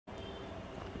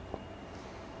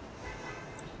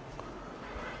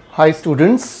Hi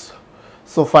students.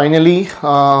 So finally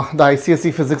the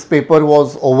ICSE physics paper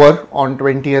was over on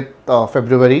 20th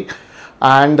February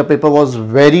and the paper was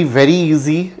very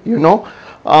easy, you know.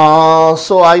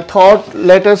 So I thought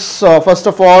let us first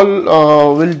of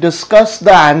all we'll discuss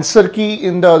the answer key.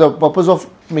 In the purpose of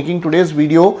making today's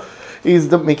video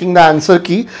is making the answer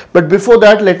key, but before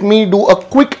that let me do a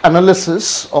quick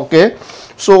analysis. Okay,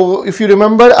 so if you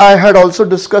remember, I had also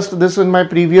discussed this in my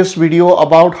previous video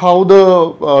about how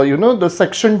the the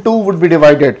section 2 would be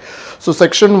divided. So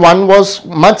section 1 was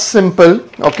much simple,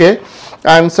 okay,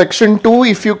 and section 2,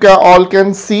 if you all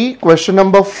can see, question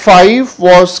number 5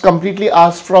 was completely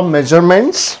asked from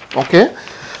measurements, okay,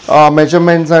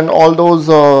 measurements and all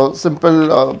those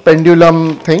simple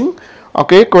pendulum thing.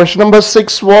 Okay, question number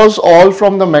 6 was all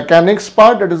from the mechanics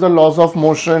part, that is the laws of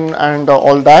motion and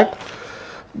all that.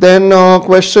 Then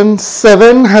question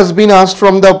 7 has been asked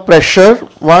from the pressure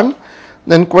one.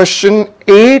 Then question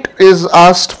 8 is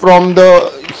asked from the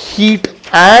heat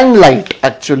and light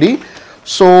actually.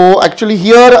 So actually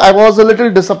here I was a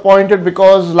little disappointed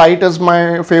because light is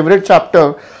my favorite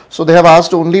chapter. So they have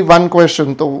asked only one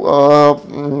question. So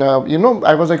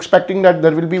I was expecting that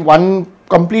there will be one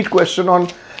complete question on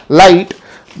light,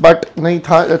 but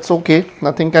that's okay,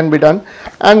 nothing can be done.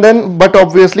 And then, but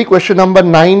obviously question number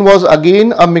 9 was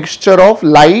again a mixture of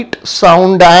light,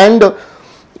 sound and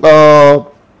your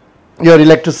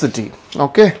electricity,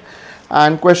 okay.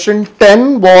 And question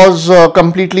 10 was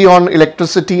completely on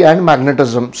electricity and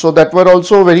magnetism. So that were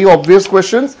also very obvious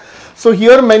questions. So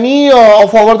here many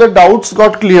of our doubts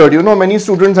got cleared. You know, many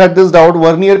students had this doubt,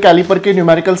 vernier caliper के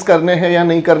numericals करने हैं या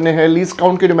नहीं करने हैं, least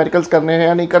count के numericals करने हैं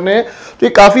या नहीं करने हैं. तो ये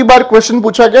काफी बार क्वेश्चन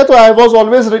पूछा गया. तो I was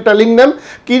always telling them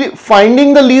कि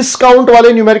फाइंडिंग द लीस्ट काउंट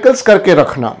वाले न्यूमेरिकल्स करके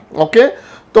रखना, okay.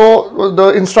 So the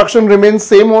instruction remains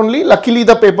same only. Luckily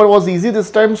the paper was easy this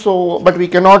time, so but we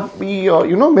cannot be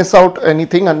miss out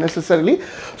anything unnecessarily.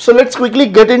 So let's quickly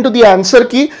get into the answer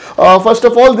key. First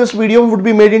of all, this video would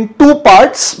be made in 2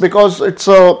 parts because it's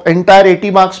a entire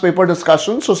 80 marks paper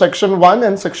discussion. So section 1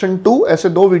 and section 2 ऐसे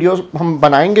 2 videos हम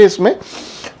बनाएंगे इसमें,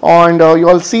 and you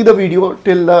all see the video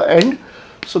till the end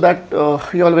so that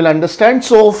you all will understand.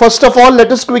 So first of all, let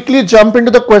us quickly jump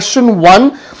into the question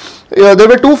 1. There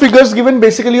were 2 figures given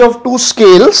basically of 2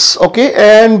 scales, okay,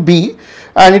 A and B,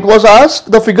 and it was asked,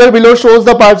 the figure below shows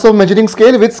the parts of measuring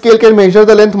scale. Which scale can measure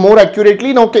the length more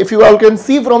accurately? Now, if you all can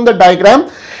see from the diagram,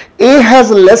 A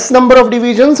has less number of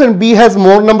divisions and B has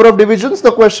more number of divisions.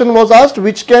 The question was asked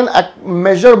which can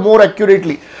measure more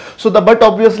accurately. So but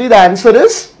obviously the answer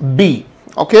is B,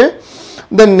 okay.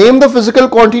 Then name the physical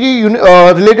quantity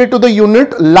related to the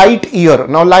unit light year.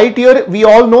 Now light year, we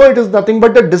all know it is nothing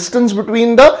but the distance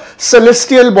between the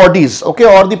celestial bodies, okay,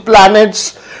 or the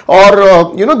planets,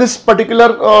 or this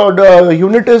particular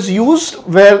unit is used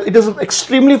where it is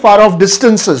extremely far off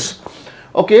distances,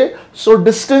 okay. So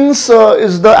distance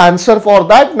is the answer for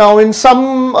that. Now in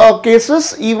some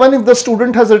cases, even if the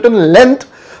student has written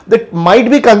length, that might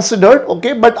be considered,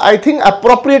 okay, but I think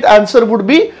appropriate answer would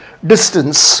be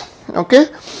distance. Okay,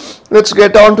 let's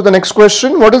get on to the next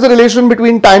question. What is the relation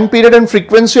between time period and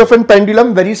frequency of a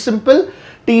pendulum? Very simple.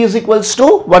 T is equals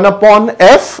to 1 upon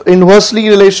F. Inverse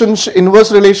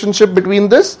relationship between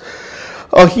this.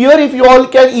 Here if you all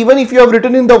can, even if you have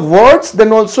written in the words,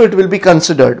 then also it will be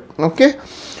considered. Okay.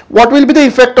 What will be the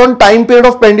effect on time period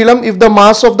of pendulum if the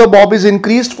mass of the bob is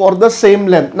increased for the same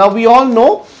length? Now we all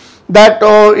know that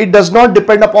it does not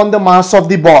depend upon the mass of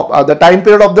the bob. The time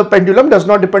period of the pendulum does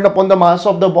not depend upon the mass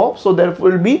of the bob, so there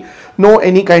will be no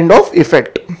any kind of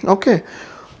effect, okay.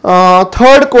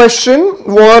 Third question,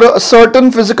 were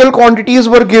certain physical quantities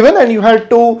were given and you had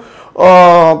to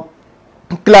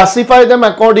classify them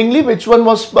accordingly. Which one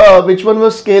was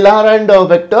scalar and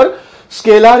vector?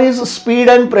 Scalar is speed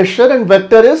and pressure and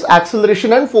vector is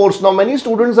acceleration and force. Now many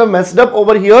students have messed up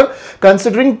over here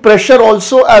considering pressure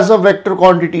also as a vector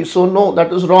quantity. So no,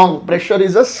 that is wrong. Pressure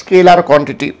is a scalar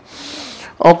quantity.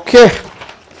 Okay,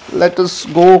 let us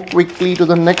go quickly to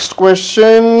the next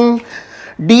question.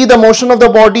 D, the motion of the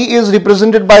body is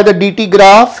represented by the dt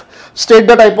graph. State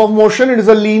the type of motion. It is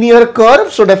a linear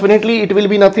curve, so definitely it will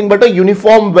be nothing but a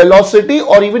uniform velocity,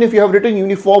 or even if you have written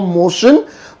uniform motion,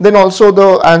 then also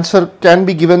the answer can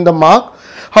be given the mark.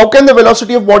 How can the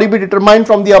velocity of body be determined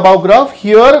from the above graph?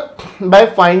 Here by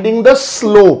finding the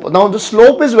slope. Now the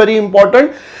slope is very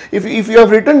important. If you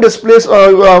have written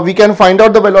we can find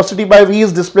out the velocity by v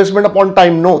is displacement upon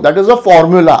time. No, that is a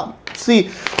formula. See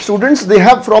students, they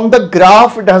have from the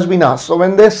graph it has been asked. So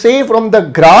when they say from the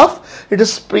graph, it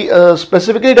is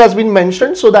specifically it has been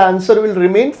mentioned, so the answer will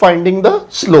remain finding the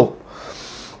slope.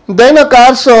 Then a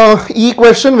car's E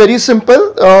question, very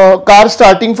simple. Car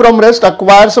starting from rest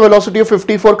acquires a velocity of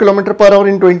 54 km per hour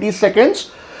in 20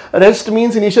 seconds. Rest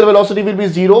means initial velocity will be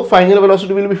 0, final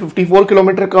velocity will be 54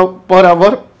 km per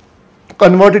hour.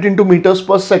 Convert it into meters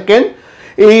per second.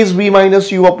 A is V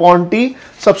minus U upon T.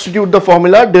 Substitute the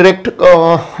formula. Direct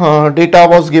data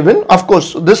was given. Of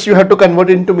course, this you have to convert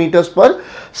into meters per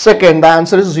second. The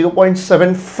answer is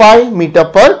 0.75 meter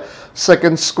per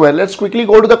second square. Let's quickly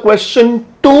go to the question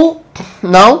 2.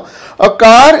 Now, a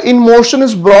car in motion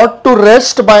is brought to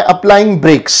rest by applying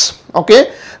brakes.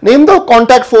 Okay. Name the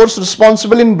contact force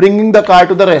responsible in bringing the car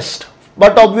to the rest.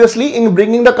 But obviously, in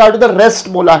bringing the car to the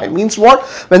rest, bola hai, means what?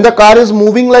 When the car is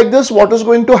moving like this, what is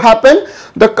going to happen?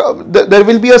 There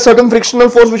will be a certain frictional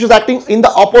force which is acting in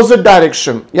the opposite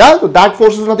direction. Yeah, so that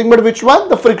force is nothing but which one?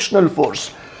 The frictional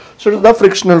force. So it is the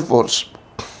frictional force.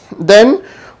 Then,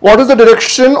 what is the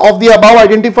direction of the above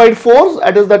identified force?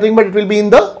 That is nothing but it will be in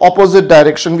the opposite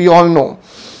direction. We all know.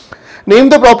 Name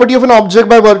the property of an object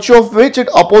by virtue of which it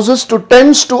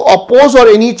tends to oppose or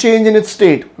any change in its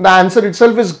state. The answer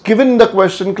itself is given in the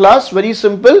question, class. Very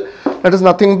simple. That is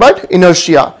nothing but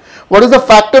inertia. What is the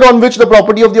factor on which the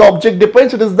property of the object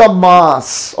depends? It is the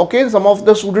mass. Okay. Some of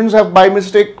the students have by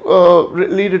mistake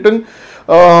written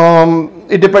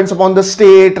it depends upon the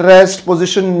state, rest,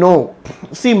 position. No.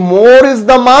 See, more is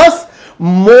the mass,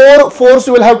 more force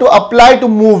you will have to apply to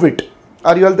move it.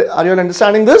 Are you all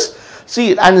understanding this?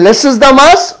 See, and less is the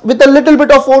mass, with a little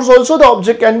bit of force also the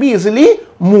object can be easily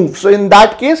moved. So in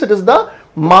that case, it is the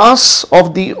mass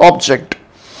of the object.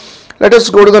 Let us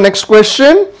go to the next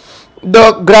question.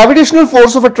 The gravitational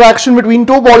force of attraction between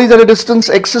two bodies at a distance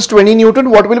x is 20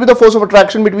 Newton. What will be the force of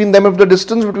attraction between them if the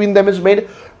distance between them is made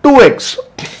 2x?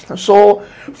 So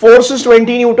force is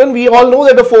 20 Newton. We all know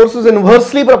that the force is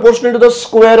inversely proportional to the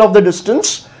square of the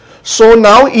distance. So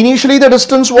now initially the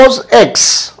distance was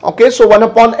x. Okay, so 1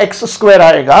 upon x square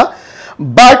aayega.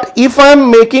 But if I am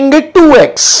making it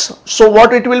 2x, so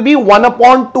what it will be? 1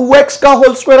 upon 2x ka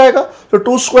whole square aayega. So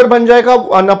 2 square ban jayega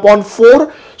 1 upon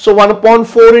 4. So 1 upon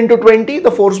 4 into 20,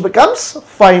 the force becomes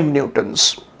 5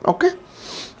 newtons. Okay,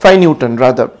 5 Newton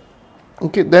rather.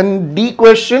 Okay, then D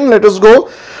question, let us go.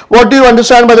 What do you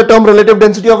understand by the term relative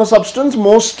density of a substance?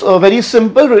 Most very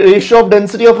simple, ratio of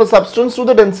density of a substance to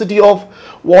the density of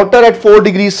water at 4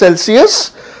 degrees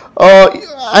Celsius.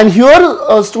 And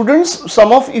here students,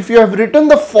 if you have written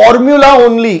the formula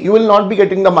only, you will not be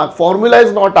getting the mark. Formula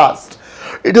is not asked.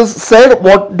 It is said,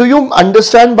 what do you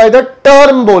understand by the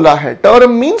term bola hai?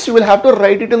 Term means you will have to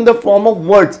write it in the form of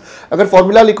words. Agar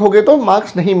formula likhoge to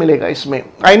marks nahi milega isme.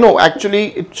 I know actually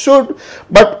it should,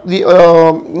 but the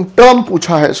term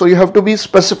pucha hai. So you have to be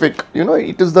specific. You know,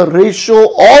 it is the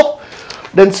ratio of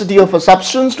density of a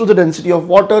substance to the density of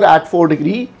water at 4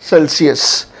 degrees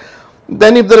Celsius.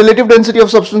 Then if the relative density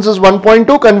of substance is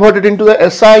 1.2, convert it into the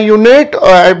SI unit.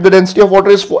 If the density of water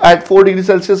is at 4 degrees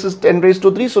Celsius is 10 raised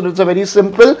to 3. So it's a very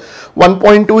simple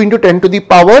 1.2 into 10 to the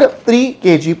power 3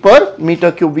 kg per meter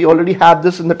cube. We already have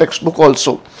this in the textbook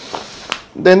also.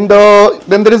 Then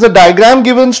there is a diagram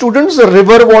given, students. The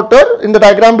river water in the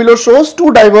diagram below shows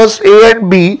two divers A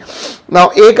and B.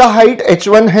 Now A ka height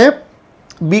h1 hai,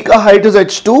 B ka height is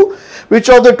h2. Which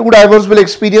of the two divers will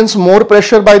experience more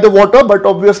pressure by the water? But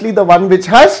obviously the one which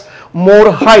has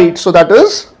more height, so that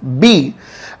is B.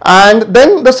 And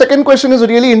then the second question is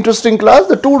really interesting, class.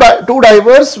 The two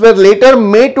divers were later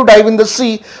made to dive in the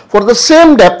sea for the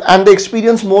same depth and they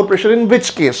experience more pressure in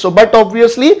which case? So, but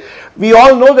obviously we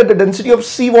all know that the density of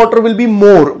sea water will be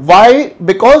more. Why?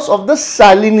 Because of the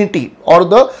salinity or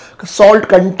the salt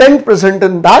content present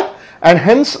in that, and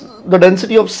hence the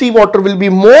density of sea water will be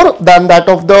more than that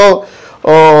of the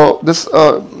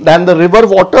than the river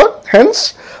water.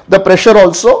 Hence the pressure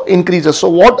also increases.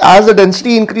 So as the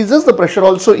density increases, the pressure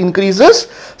also increases.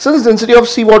 Since density of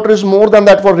sea water is more than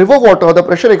that for river water, the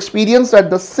pressure experienced at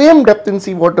the same depth in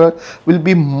sea water will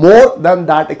be more than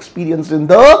that experienced in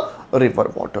the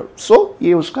river water. So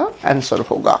ये उसका answer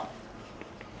होगा.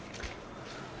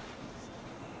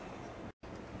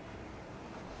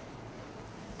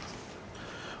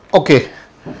 Okay,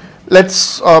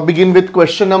 let's begin with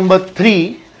question number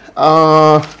 3.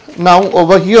 Now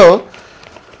over here,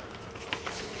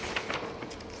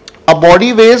 a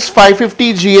body weighs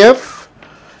 550 gf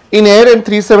in air and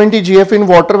 370 gf in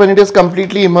water when it is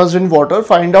completely immersed in water.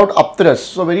 Find out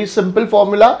upthrust. So very simple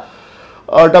formula.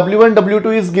 W1,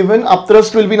 W2 is given.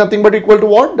 Upthrust will be nothing but equal to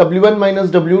what? W1 minus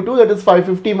W2, that is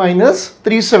 550 minus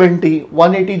 370.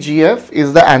 180 gf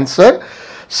is the answer.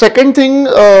 Second thing,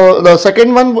 the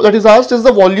second one that is asked is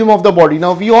the volume of the body.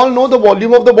 Now we all know the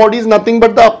volume of the body is nothing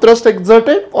but the upthrust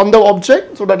exerted on the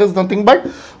object. So that is nothing but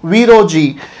V rho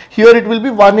G. Here it will be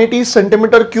 180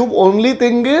 centimeter cube. Only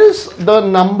thing is the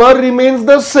number remains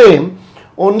the same.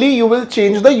 Only you will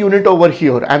change the unit over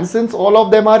here. And since all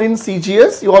of them are in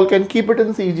CGS, you all can keep it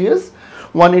in CGS.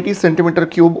 180 centimeter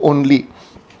cube only.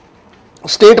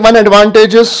 State one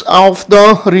advantages of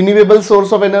the renewable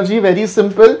source of energy. Very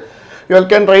simple. You all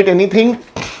can write anything.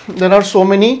 There are so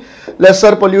many.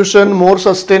 Lesser pollution, more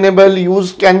sustainable,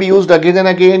 can be used again and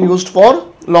again, used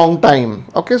for long time.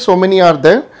 Okay, so many are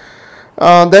there.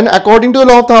 Then according to the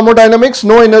law of thermodynamics,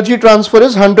 no energy transfer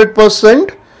is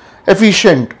 100%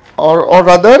 efficient, or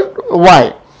rather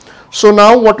why? So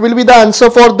now what will be the answer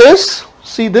for this?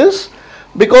 See this.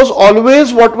 Because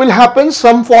always what will happen,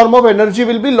 some form of energy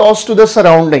will be lost to the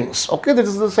surroundings. Okay, this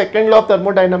is the second law of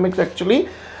thermodynamics actually.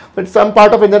 But some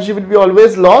part of energy will be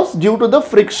always lost due to the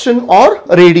friction or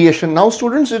radiation. Now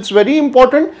students, it's very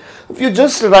important, if you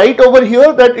just write over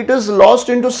here that it is lost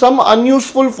into some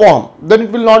unuseful form, then it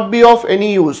will not be of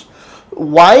any use.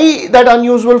 Why that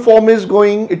unusual form is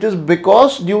going? It is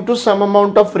because due to some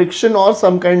amount of friction or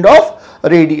some kind of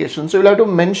radiation. So you will have to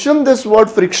mention this word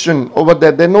friction over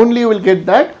there, then only you will get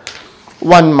that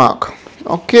 1 mark.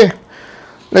 Okay,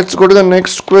 let's go to the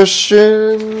next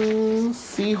question.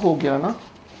 C ho gaya na?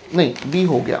 नहीं, B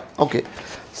हो गया. Okay.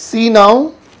 C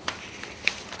now.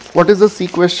 What is the C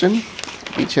question?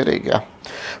 पीछे रह गया.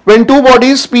 When two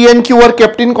bodies P and Q are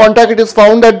kept in contact, it is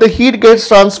found that the heat gets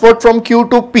transferred from Q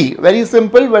to P. Very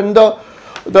simple. When the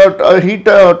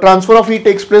transfer of heat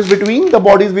takes place between the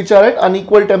bodies which are at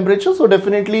unequal temperature. So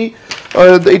definitely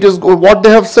it is what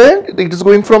they have said. It is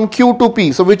going from Q to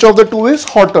P. So which of the two is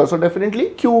hotter? So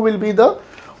definitely Q will be the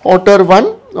hotter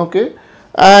one. Okay.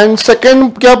 And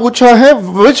second, क्या पूछा है?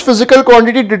 Which physical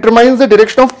quantity determines the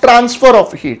direction of transfer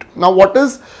of heat? Now, what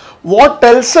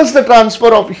tells us the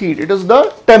transfer of heat? It is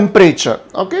the temperature.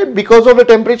 Okay, because of the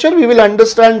temperature, we will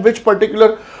understand which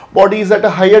particular body is at a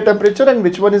higher temperature and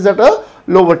which one is at a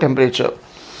lower temperature.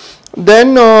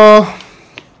 Then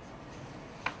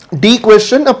D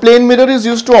question: a plane mirror is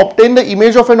used to obtain the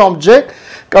image of an object.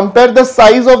 Compare the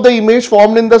size of the image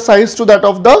formed in the size to that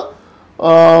of the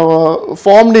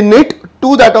formed in it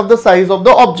to that of the size of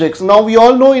the objects. Now we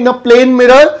all know in a plane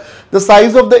mirror the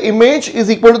size of the image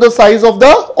is equal to the size of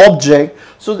the object.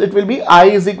 So it will be I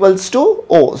is equals to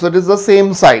O. So it is the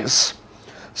same size.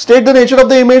 State the nature of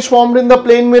the image formed in the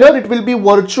plane mirror. It will be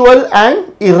virtual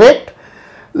and erect,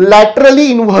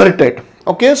 laterally inverted.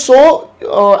 Okay, so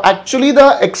actually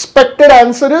the expected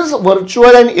answer is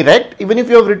virtual and erect. Even if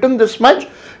you have written this much,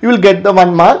 you will get the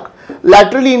 1 mark.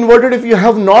 Laterally inverted, if you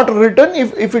have not written,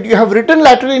 if you have written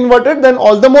laterally inverted, then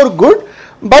all the more good,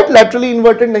 but laterally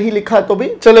inverted nahi likha to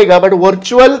bhi chalega. But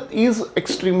virtual is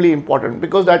extremely important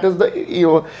because that is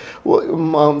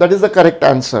the correct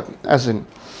answer, as in.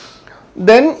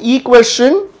 Then E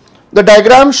question, the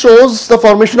diagram shows the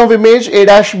formation of image A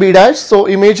dash B dash. So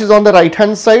image is on the right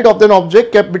hand side of an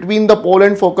object kept between the pole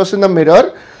and focus in the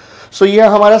mirror. So ये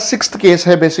हमारा 6th case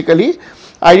है basically.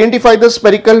 Identify the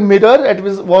spherical mirror. It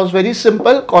was very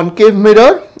simple, concave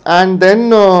mirror, and then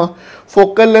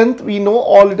focal length, we know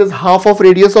all, it is half of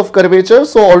radius of curvature.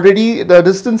 So already the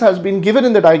distance has been given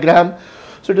in the diagram.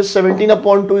 So it is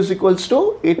 17/2 is equals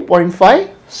to 8.5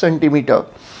 centimeter.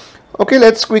 Okay,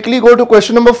 let's quickly go to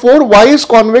question number 4. Why is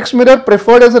convex mirror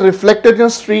preferred as a reflector in a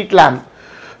street lamp?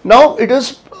 Now it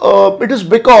is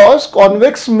because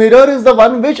convex mirror is the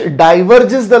one which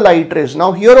diverges the light rays.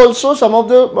 Now here also some of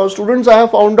the students I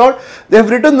have found out, they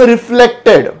have written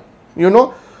reflected, you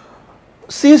know.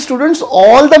 See students,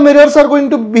 all the mirrors are going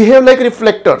to behave like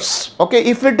reflectors. Okay,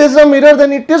 if it is a mirror,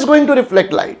 then it is going to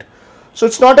reflect light. So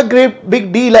it's not a great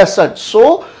big deal as such.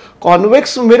 So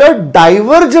convex mirror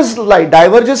diverges light.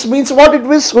 Diverges means what? It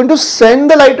is going to send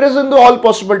the light rays into all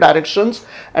possible directions,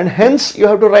 and hence you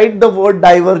have to write the word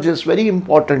diverges. Very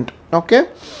important. Okay.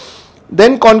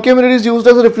 Then concave mirror is used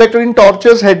as a reflector in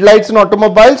torches, headlights and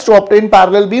automobiles to obtain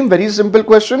parallel beam. Very simple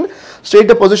question. State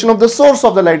the position of the source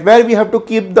of the light, where we have to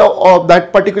keep the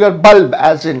that particular bulb,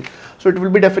 as in. So it will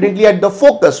be definitely at the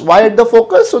focus. Why at the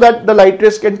focus? So that the light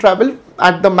rays can travel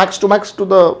at the max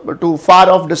to far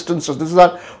off distances. This is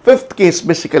our 5th case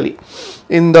basically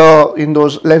in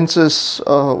those lenses.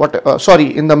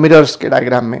 In the mirrors ke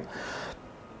diagram mein.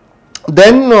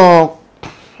 Then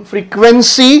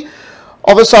frequency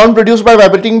of a sound produced by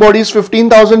vibrating body is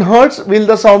 15,000 hertz. Will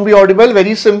the sound be audible?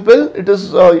 Very simple. It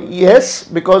is yes,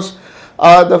 because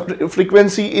the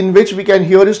frequency in which we can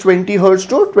hear is 20 hertz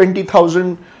to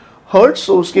 20,000 hertz,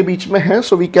 so uske beech mein hai,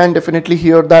 so we can definitely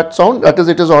hear that sound, that is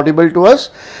it is audible to us.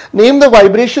 Name the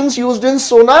vibrations used in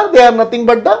sonar. They are nothing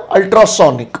but the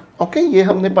ultrasonic. Okay, ye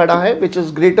humne padha hai, which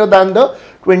is greater than the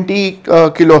 20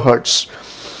 kilohertz.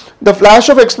 The flash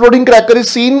of exploding cracker is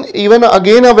seen, even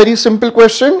again a very simple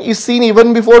question, is seen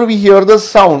even before we hear the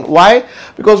sound. Why?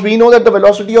 Because we know that the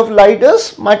velocity of light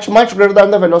is much greater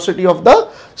than the velocity of the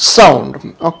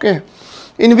sound. Okay.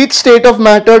 In which state of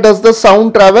matter does the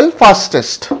sound travel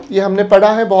fastest? ये हमने पढ़ा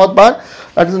है बहुत बार.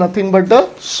 That is nothing but the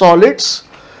solids.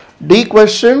 D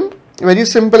question. Very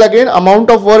simple again. Amount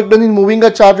of work done in moving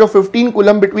a charge of 15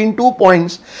 coulomb between 2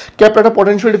 points kept at a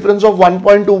potential difference of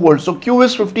 1.2 volts. So Q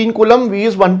is 15 coulomb, V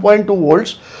is 1.2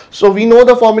 volts. So we know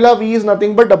the formula, V is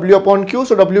nothing but W upon Q.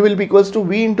 So W will be equals to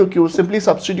V into Q. Simply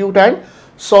substitute and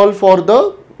solve for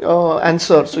the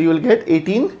answer. So you will get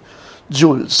 18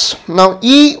 joules. Now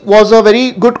E was a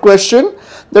very good question.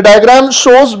 The diagram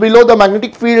shows below the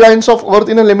magnetic field lines of Earth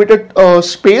in a limited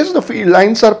space. The field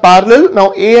lines are parallel.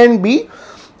 Now A and B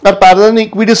are parallel and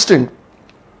equidistant.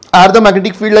 Are the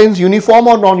magnetic field lines uniform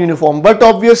or non-uniform? But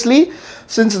obviously,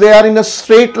 since they are in a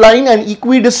straight line and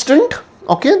equidistant,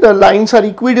 okay, the lines are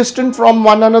equidistant from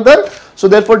one another, so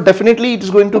therefore definitely it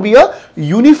is going to be a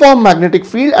uniform magnetic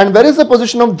field. And where is the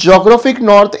position of geographic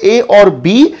north, A or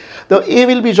B? The A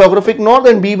will be geographic north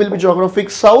and B will be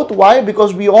geographic south. Why?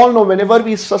 Because we all know whenever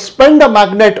we suspend a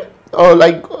magnet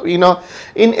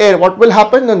in air, what will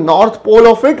happen? The north pole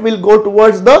of it will go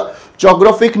towards the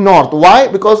geographic north. Why?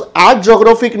 Because at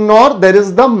geographic north there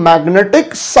is the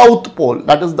magnetic south pole,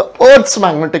 that is the Earth's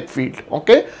magnetic field.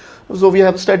 Okay, so we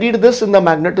have studied this in the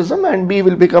magnetism, and B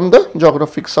will become the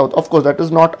geographic south. Of course, that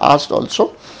is not asked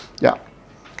also. Yeah.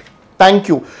 Thank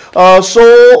you.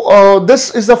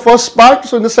 This is the first part.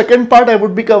 So in the second part I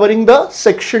would be covering the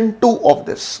section 2 of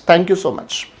this. Thank you so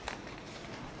much.